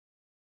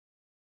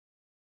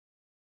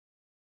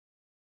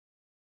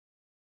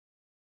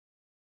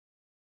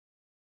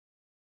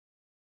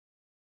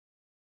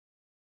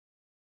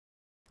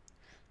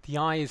The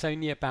eye is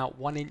only about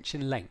 1 inch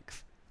in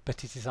length,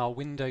 but it is our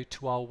window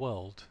to our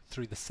world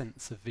through the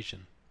sense of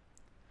vision.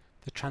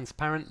 The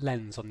transparent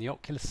lens on the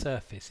ocular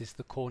surface is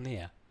the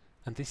cornea,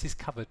 and this is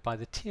covered by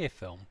the tear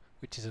film,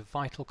 which is a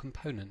vital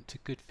component to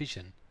good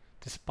vision,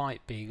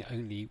 despite being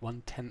only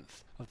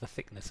 1/10 of the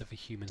thickness of a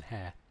human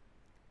hair.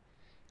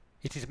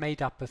 It is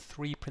made up of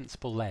 3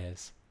 principal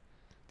layers.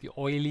 The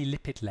oily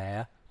lipid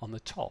layer on the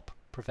top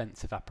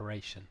prevents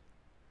evaporation.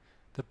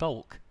 The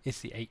bulk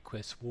is the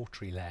aqueous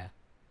watery layer,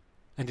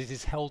 and it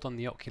is held on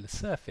the ocular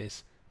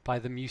surface by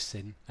the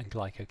mucin and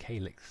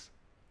glycocalyx.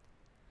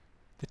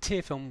 The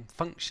tear film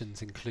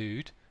functions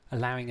include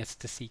allowing us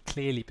to see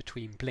clearly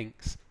between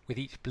blinks, with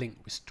each blink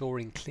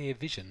restoring clear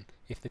vision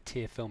if the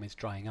tear film is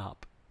drying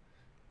up,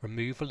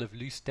 removal of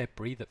loose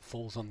debris that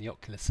falls on the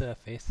ocular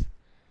surface,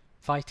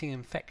 fighting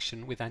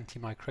infection with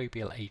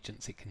antimicrobial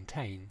agents it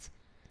contains,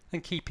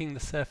 and keeping the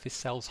surface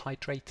cells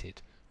hydrated,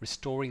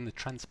 restoring the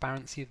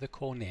transparency of the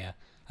cornea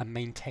and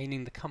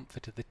maintaining the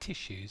comfort of the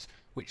tissues,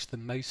 which the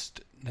most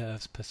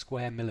nerves per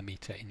square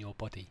millimetre in your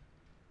body.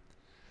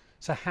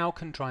 So how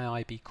can dry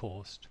eye be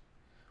caused?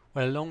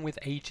 Well, along with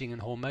aging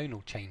and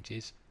hormonal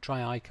changes,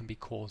 dry eye can be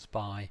caused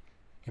by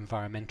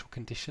environmental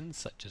conditions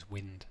such as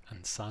wind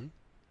and sun,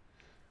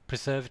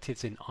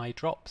 preservatives in eye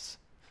drops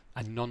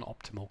and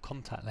non-optimal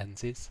contact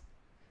lenses,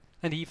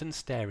 and even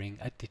staring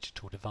at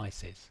digital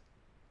devices.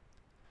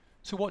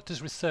 So what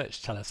does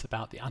research tell us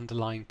about the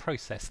underlying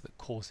process that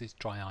causes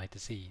dry eye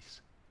disease?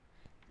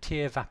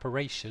 Tear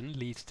evaporation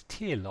leads to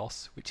tear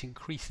loss, which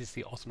increases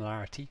the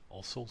osmolarity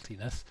or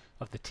saltiness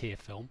of the tear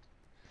film.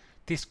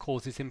 This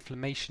causes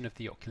inflammation of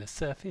the ocular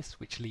surface,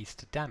 which leads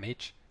to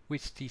damage,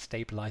 which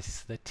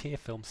destabilizes the tear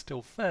film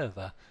still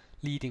further,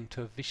 leading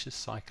to a vicious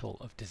cycle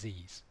of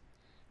disease.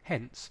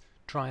 Hence,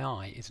 dry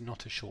eye is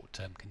not a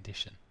short-term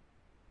condition.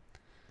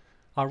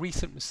 Our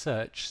recent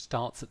research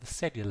starts at the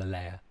cellular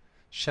layer,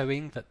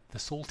 showing that the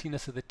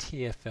saltiness of the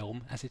tear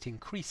film, as it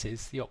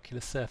increases, the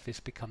ocular surface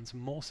becomes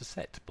more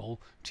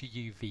susceptible to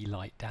UV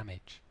light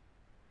damage.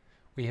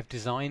 We have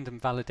designed and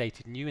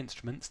validated new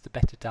instruments to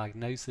better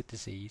diagnose the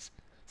disease,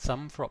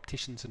 some for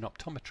opticians and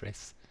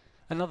optometrists,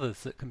 and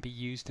others that can be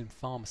used in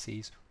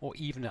pharmacies or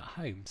even at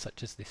home,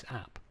 such as this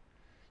app.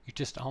 You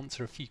just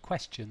answer a few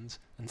questions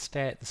and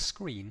stare at the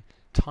screen,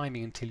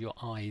 timing until your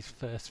eyes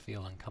first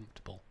feel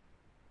uncomfortable.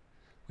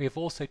 We have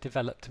also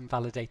developed and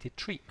validated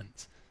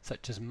treatments,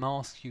 such as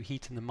masks you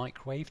heat in the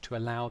microwave to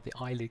allow the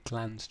eyelid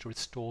glands to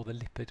restore the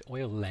lipid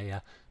oil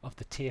layer of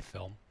the tear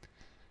film,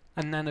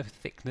 and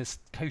nano-thickness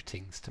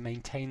coatings to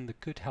maintain the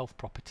good health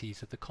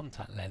properties of the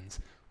contact lens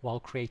while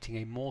creating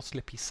a more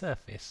slippy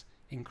surface,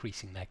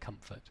 increasing their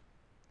comfort.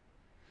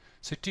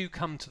 So do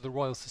come to the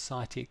Royal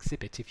Society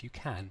exhibit if you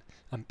can,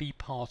 and be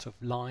part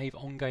of live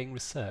ongoing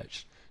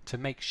research to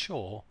make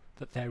sure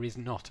that there is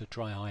not a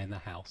dry eye in the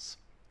house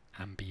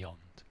and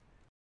beyond.